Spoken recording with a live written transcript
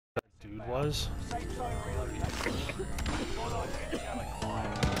dude was.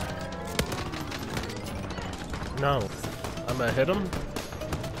 No. I'm gonna hit him.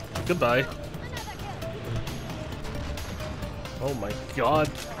 Goodbye. Oh my god.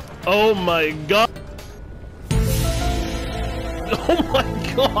 Oh my god. Oh my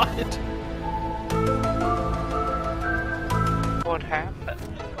god. What happened?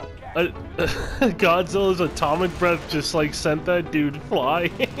 Godzilla's atomic breath just like sent that dude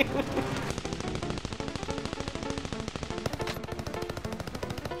flying.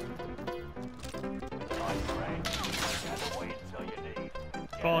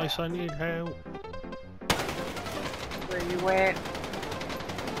 Guys, I need help. Where you at?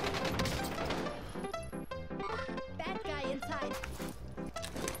 Bad guy inside.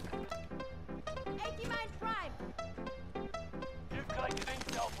 Achy Mine Prime. You've collected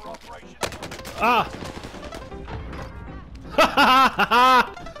intel for Operation. Ah! Ha ha ha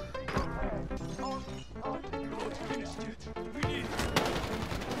ha!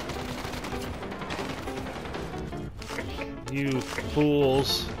 You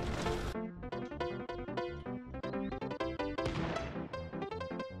fools.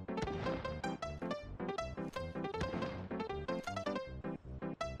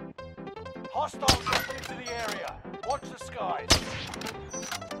 Hostiles dropping into the area. Watch the skies.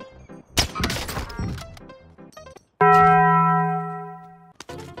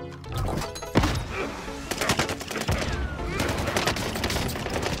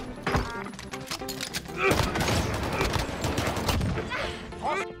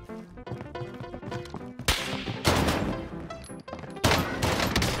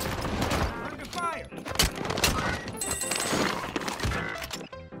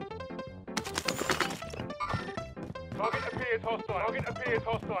 Target appears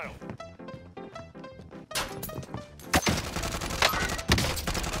hostile.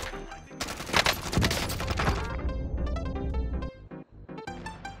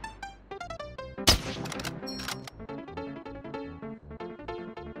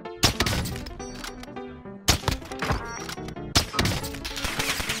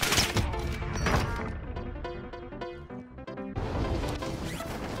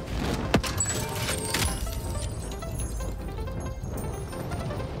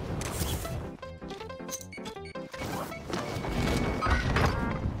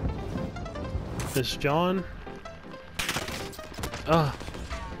 This John. Ah.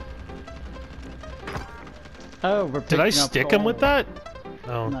 Oh, we're picking Did I up stick him gold. with that?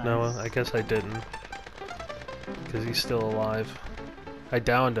 Oh, Nice. no, I guess I didn't. Because he's still alive. I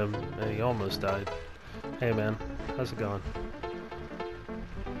downed him, and he almost died. Hey man, how's it going?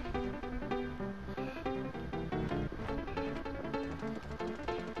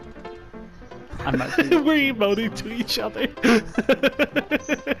 I might be We're emoting to each other.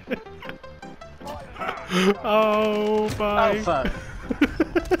 Oh, bye. Oh, fuck.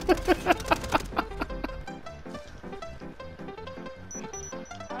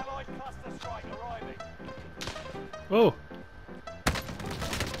 Allied cluster strike arriving. Oh.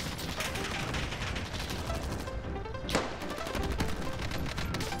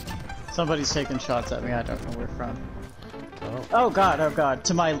 Somebody's taking shots at me, I don't know where from. Oh. Oh god,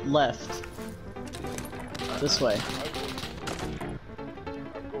 to my left. This way.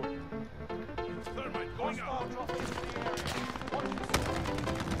 Hostile dropping into the area. Watch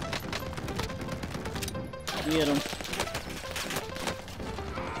the Get him.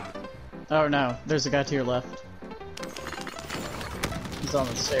 Oh no, there's a guy to your left. He's on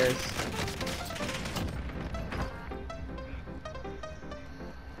the stairs.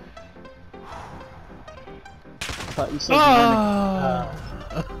 I thought you said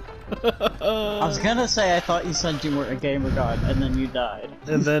I was gonna say I thought you said you weren't a gamer god, and then you died.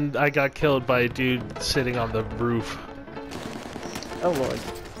 And then I got killed by a dude sitting on the roof. Oh lord.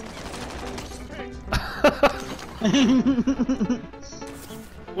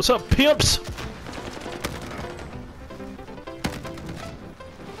 What's up, pimps?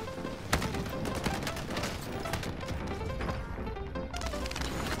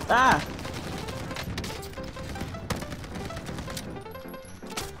 Ah!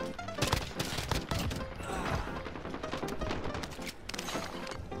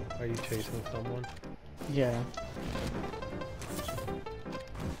 Are you chasing someone? Yeah.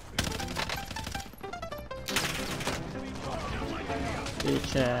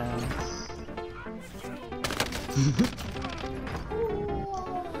 Bitch ass.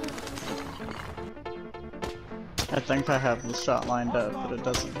 I think I have the shot lined up, but it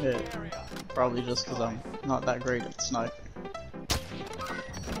doesn't hit. Probably just because I'm not that great at sniping.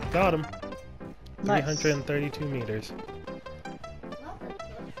 Got him. Nice. 332 meters.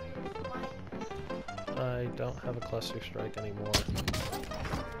 don't have a cluster strike anymore.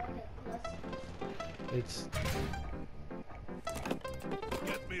 It's